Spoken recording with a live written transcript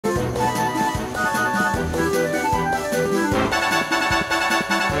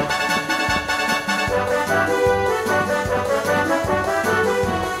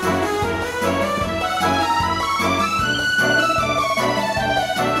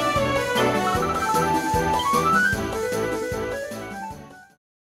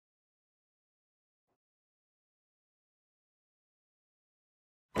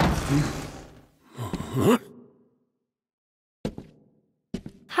Huh?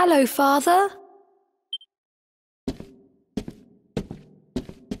 Hello, Father.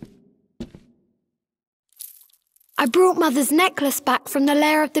 I brought Mother's necklace back from the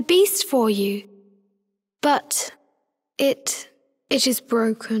lair of the beast for you. But it is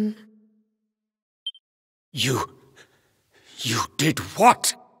broken. You did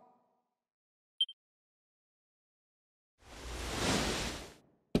what?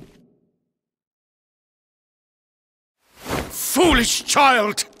 Foolish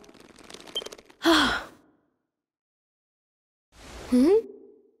child! Hmm?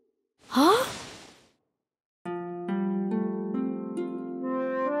 Huh?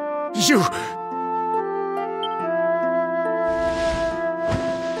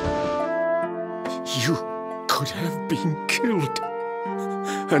 You could have been killed.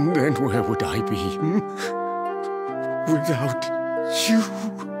 And then where would I be, without you?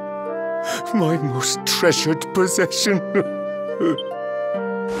 My most treasured possession.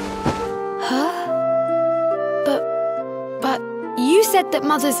 Huh? But you said that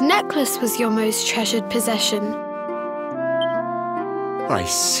Mother's necklace was your most treasured possession. I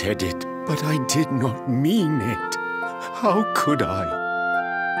said it, but I did not mean it. How could I?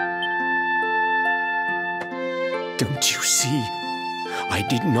 Don't you see? I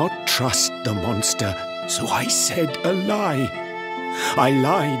did not trust the monster, so I said a lie. I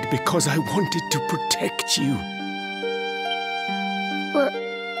lied because I wanted to protect you.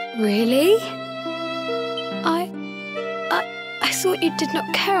 Really? I thought you did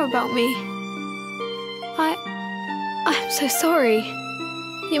not care about me. I'm so sorry.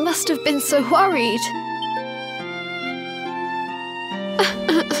 You must have been so worried.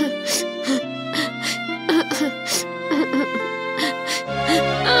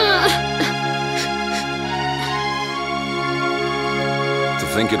 To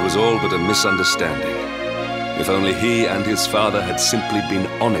think it was all but a misunderstanding. If only he and his father had simply been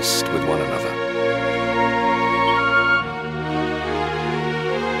honest with one another.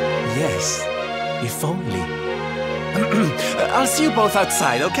 Yes, if only. I'll see you both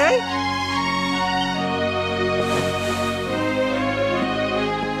outside, okay?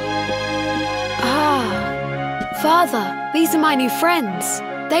 Ah, Father, these are my new friends.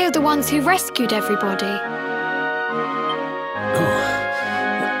 They are the ones who rescued everybody.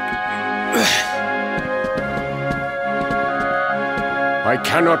 I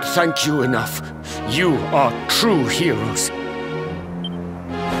cannot thank you enough. You are true heroes.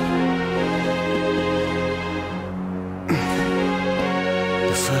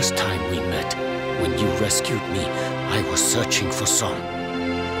 The first time we met, when you rescued me, I was searching for Song.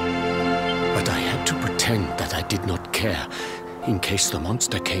 But I had to pretend that I did not care, in case the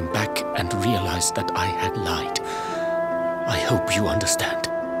monster came back and realized that I had lied. I hope you understand.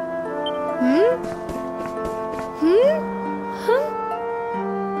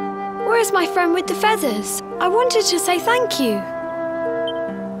 Where's my friend with the feathers? I wanted to say thank you.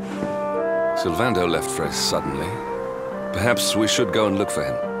 Sylvando left Fress suddenly. Perhaps we should go and look for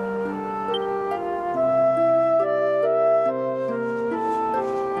him.